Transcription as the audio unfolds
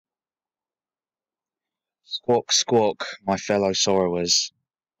Squawk, squawk, my fellow sorrowers.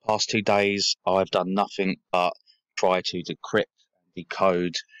 Past 2 days, I've done nothing but try to decrypt and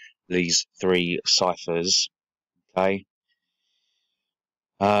decode these 3 ciphers. Okay.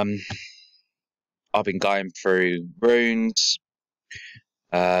 I've been going through runes,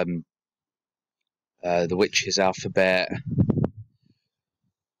 the witch's alphabet.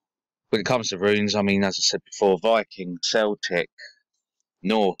 When it comes to runes, I mean, as I said before, Viking, Celtic,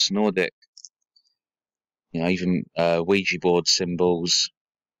 Norse, Nordic. You know, even Ouija board symbols,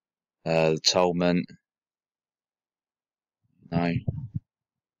 the Tolman. No,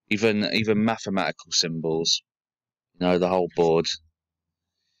 even mathematical symbols. You know, the whole board.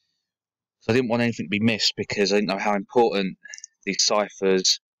 So I didn't want anything to be missed because I didn't know how important these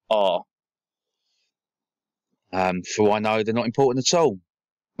ciphers are. For all I know, they're not important at all.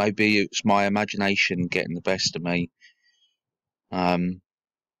 Maybe it's my imagination getting the best of me. But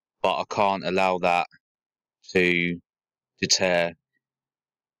I can't allow that to deter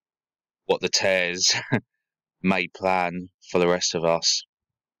what the tears may plan for the rest of us,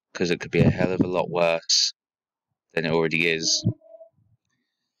 because it could be a hell of a lot worse than it already is.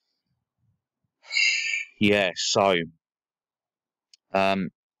 Yeah, so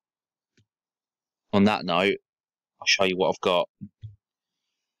on that note, I'll show you what I've got.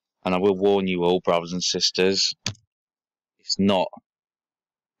 And I will warn you all, brothers and sisters, it's not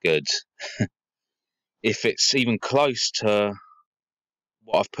good. If it's even close to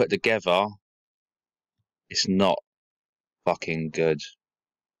what I've put together, it's not fucking good.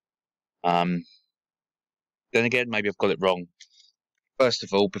 Then again, maybe I've got it wrong. First of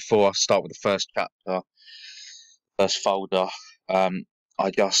all, before I start with the first chapter, first folder,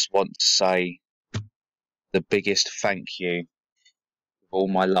 I just want to say the biggest thank you with all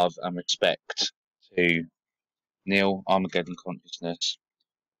my love and respect to Neil Armageddon Consciousness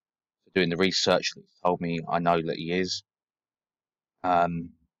for doing the research that he told me I know that he is.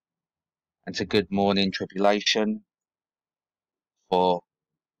 And to Good Morning Tribulation for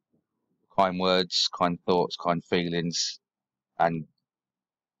kind words, kind thoughts, kind feelings, and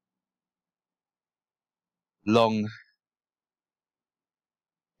long,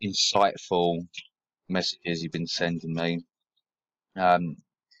 insightful messages you've been sending me.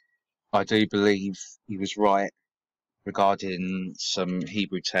 I do believe he was right regarding some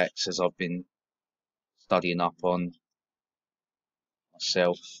Hebrew texts, as I've been studying up on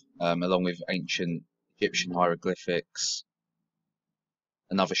myself, along with ancient Egyptian hieroglyphics.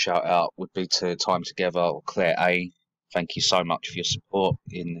 Another shout out would be to Time Together or Claire A. Thank you so much for your support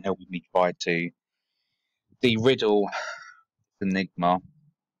in helping me try to de-riddle the enigma.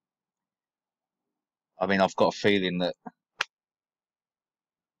 I mean, I've got a feeling that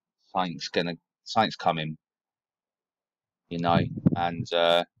something's coming, you know, and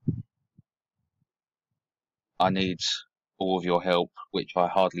I need all of your help, which I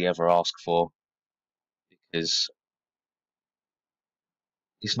hardly ever ask for, because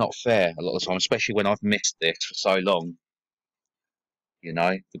it's not fair a lot of the time, especially when I've missed this for so long. You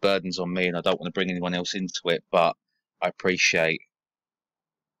know, the burden's on me and I don't want to bring anyone else into it, but I appreciate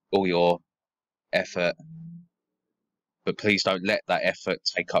all your effort. But please don't let that effort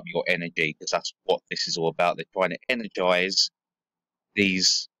take up your energy, because that's what this is all about. They're trying to energize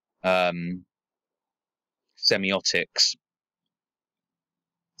these semiotics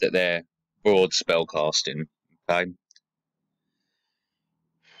that they're broad spellcasting. Okay.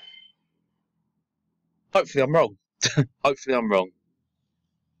 Hopefully I'm wrong. Hopefully I'm wrong.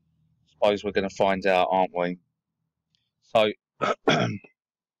 Suppose we're going to find out, aren't we? So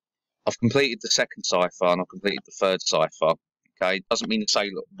I've completed the second cipher and I've completed the third cipher. Okay, it doesn't mean to say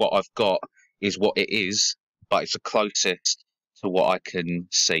that what I've got is what it is, but it's the closest to what I can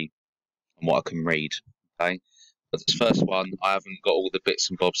see and what I can read. Okay, but this first one, I haven't got all the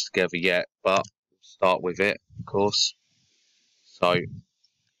bits and bobs together yet, but we'll start with it, of course. So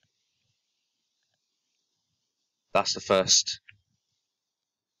that's the first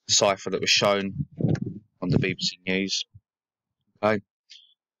cipher that was shown on the BBC News. Okay.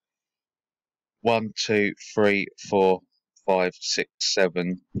 1, 2, 3, 4, 5, 6,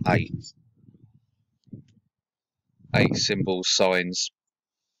 7, 8. 8 symbols, signs,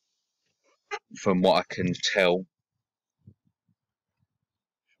 from what I can tell,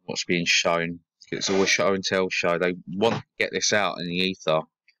 what's being shown. It's always show and tell show. They want to get this out in the ether,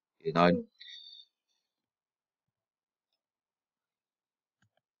 you know.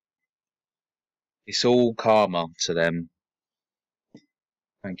 It's all karma to them.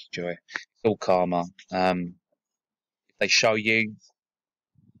 Thank you, Joy. It's all karma. If they show you,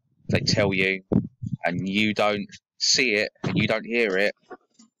 they tell you, and you don't see it and you don't hear it,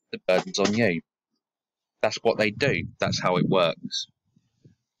 the burden's on you. That's what they do. That's how it works.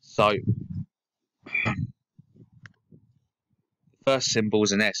 So, first symbol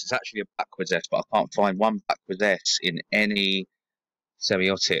is an S. It's actually a backwards S, but I can't find one backwards S in any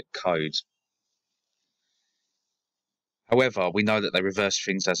semiotic code. However, we know that they reverse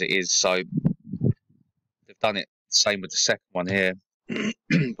things as it is, so they've done it the same with the second one here,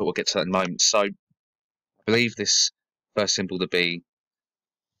 but we'll get to that in a moment. So, I believe this first symbol to be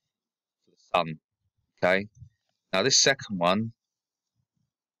the sun, okay? Now, this second one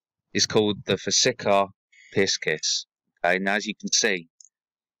is called the Vesica Piscis, okay? Now, as you can see,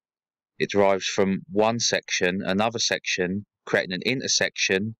 it derives from one section, another section, creating an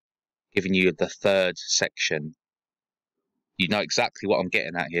intersection, giving you the third section. You know exactly what I'm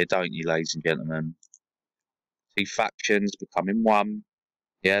getting at here, don't you, ladies and gentlemen? Two factions becoming one.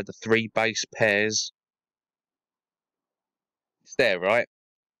 Yeah, the three base pairs. It's there, right?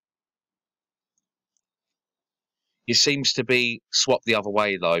 It seems to be swapped the other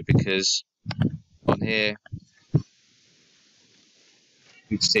way, though, because on here,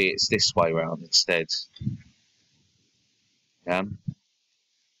 you can see it's this way round instead. Yeah.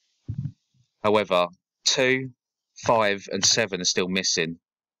 However, 2, 5, and 7 are still missing.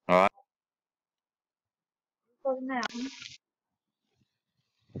 All right.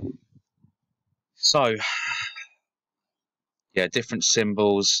 So, yeah, different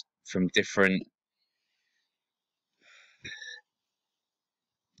symbols from different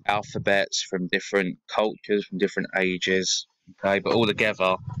alphabets, from different cultures, from different ages. Okay, but all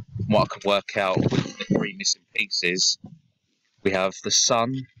together, what I can work out with the three missing pieces, we have the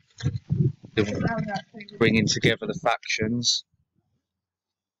sun, bringing together the factions,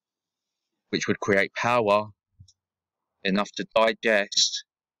 which would create power enough to digest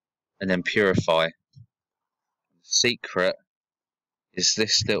and then purify. The secret is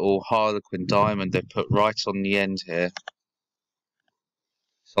this little harlequin diamond they put right on the end here.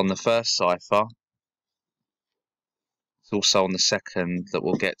 It's on the first cipher. It's also on the second that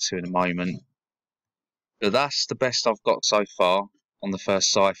we'll get to in a moment. But that's the best I've got so far on the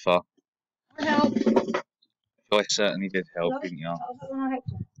first cipher. Help. Joy certainly did help, didn't you?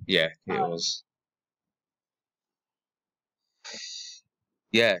 Yeah, it was.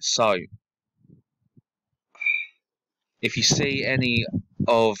 Yeah, so if you see any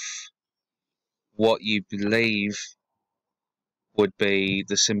of what you believe would be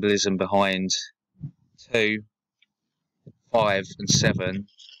the symbolism behind 2, 5, and 7,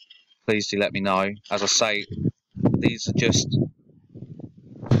 please do let me know. As I say, these are just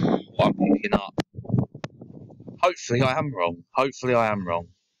what I'm picking up. Hopefully I am wrong. Hopefully I am wrong.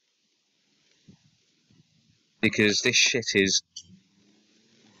 Because this shit is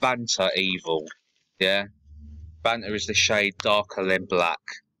banter evil. Yeah? Banter is the shade darker than black.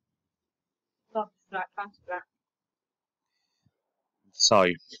 Black, banter black. So,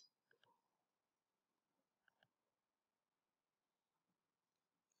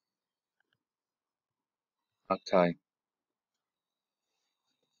 okay.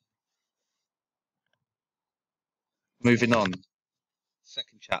 Moving on.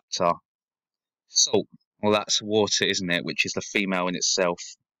 Second chapter. Salt. Well, that's water, isn't it? Which is the female in itself.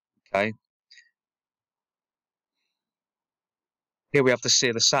 Okay. Here we have the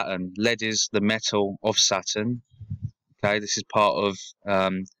seal of Saturn. Lead is the metal of Saturn. Okay, this is part of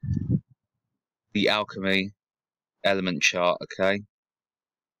the alchemy element chart. Okay.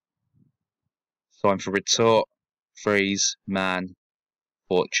 Sign for retort, freeze, man,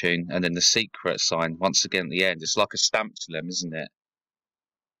 fortune, and then the secret sign once again at the end. It's like a stamp to them, isn't it?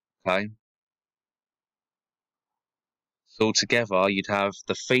 Okay. So altogether, you'd have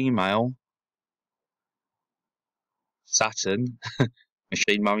the female Saturn,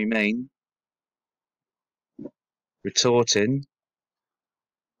 machine mummy mean, retorting,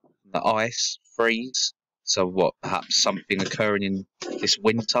 the ice, freeze. So what, perhaps something occurring in this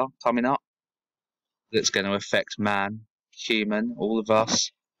winter coming up that's going to affect man, human, all of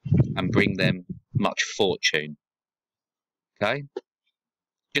us, and bring them much fortune. Okay?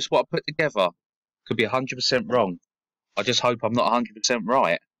 Just what I put together. Could be 100% wrong. I just hope I'm not 100%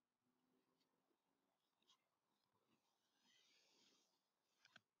 right.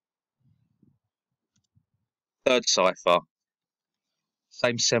 Third cipher.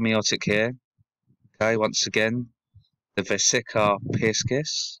 Same semiotic here. Okay, once again, the Vesica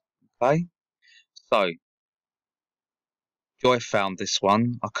Piscis. Okay? So, Joy found this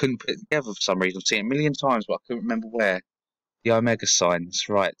one. I couldn't put it together for some reason. I've seen it a million times, but I couldn't remember where. The omega signs.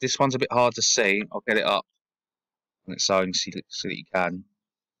 Right, this one's a bit hard to see. I'll get it up on its own so that you can.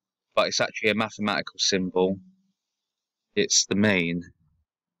 But it's actually a mathematical symbol. It's the mean.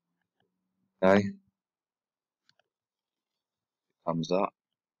 Okay? comes up.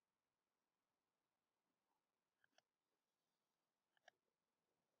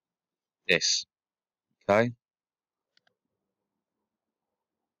 This, okay?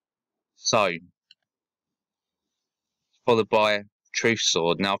 So, followed by truth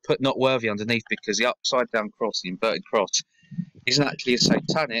sword. Now, I've put not worthy underneath because the upside down cross, the inverted cross, isn't actually as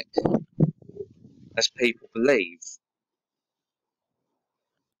satanic as people believe.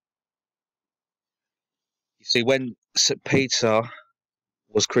 You see, when St. Peter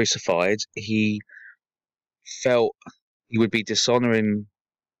was crucified, he felt he would be dishonouring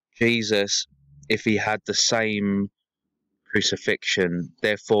Jesus if he had the same crucifixion.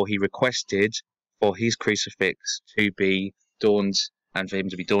 Therefore, he requested for his crucifix to be adorned and for him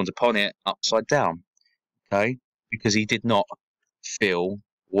to be adorned upon it upside down, okay? Because he did not feel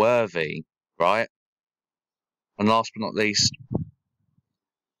worthy, right? And last but not least,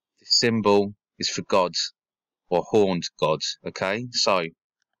 this symbol is for God or horned God, okay? So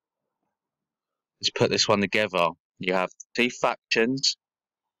let's put this one together. You have two factions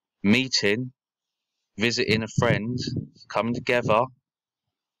meeting, visiting a friend, coming together,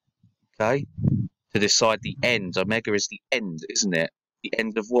 okay, to decide the end. Omega is the end, isn't it? The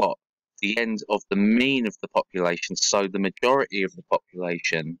end of what? The end of the mean of the population, so the majority of the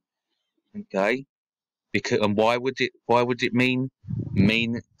population, okay? Because and why would it mean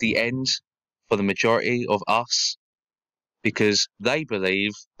the end for the majority of us? Because they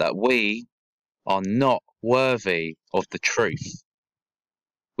believe that we are not worthy of the truth,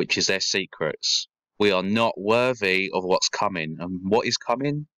 which is their secrets. We are not worthy of what's coming. And what is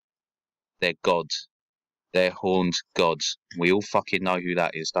coming? Their God. Their horned God. We all fucking know who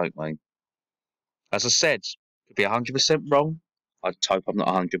that is, don't we? As I said, could be 100% wrong. I hope I'm not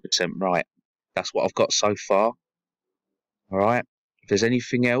 100% right. That's what I've got so far. Alright? If there's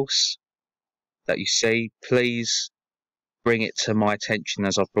anything else that you see, please bring it to my attention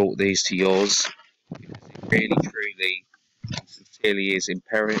as I've brought these to yours. Because it really, truly, sincerely is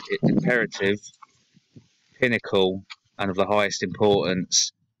imperative, pinnacle, and of the highest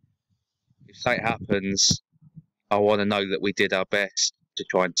importance. If something happens, I want to know that we did our best to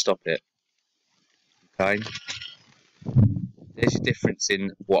try and stop it. Okay? There's a difference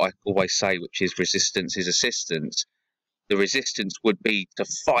in what I always say, which is resistance is assistance. The resistance would be to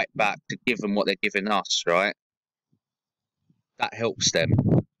fight back, to give them what they're giving us, right? That helps them.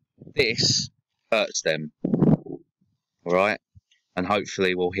 This hurts them. Alright? And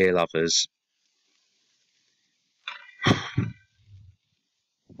hopefully we'll heal others.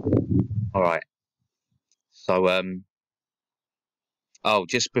 Alright. So, oh,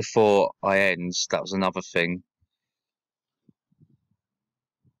 just before I end, that was another thing.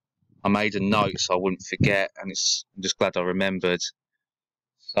 I made a note so I wouldn't forget, and I'm just glad I remembered.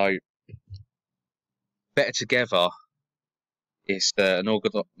 So, Better Together is an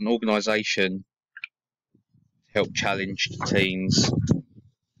organisation to help challenged teens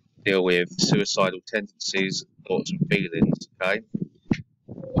deal with suicidal tendencies, thoughts and feelings, okay?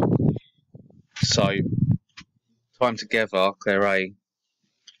 So, Time Together, Claire A,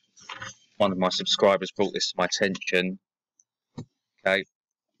 one of my subscribers brought this to my attention, okay?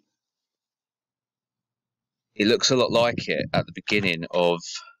 It looks a lot like it at the beginning of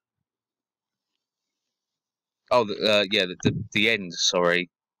the end, sorry,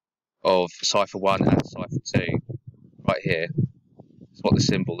 of Cipher 1 and Cipher 2, right here. That's what the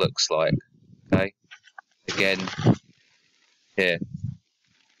symbol looks like, okay? Again, here,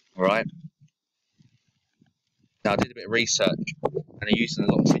 alright? Now, I did a bit of research, and they're using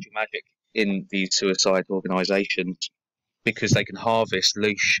a lot of sigil magic in these suicide organisations because they can harvest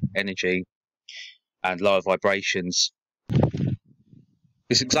loose energy and lower vibrations.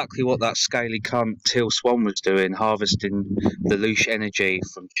 It's exactly what that scaly cunt Till Swan was doing, harvesting the loose energy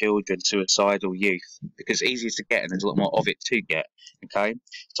from children, suicidal youth, because it's easier to get and there's a lot more of it to get, okay?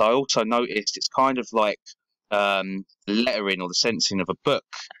 So I also noticed it's kind of like the lettering or the sensing of a book,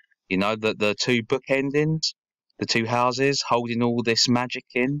 you know, the two book endings, the two houses holding all this magic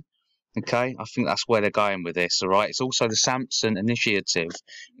in, okay? I think that's where they're going with this, all right? It's also the Samson initiative,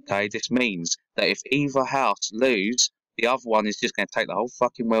 okay? This means that if either house lose, the other one is just going to take the whole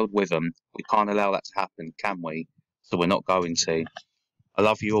fucking world with them. We can't allow that to happen, can we? So we're not going to. I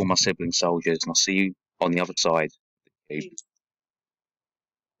love you all, my sibling soldiers, and I'll see you on the other side.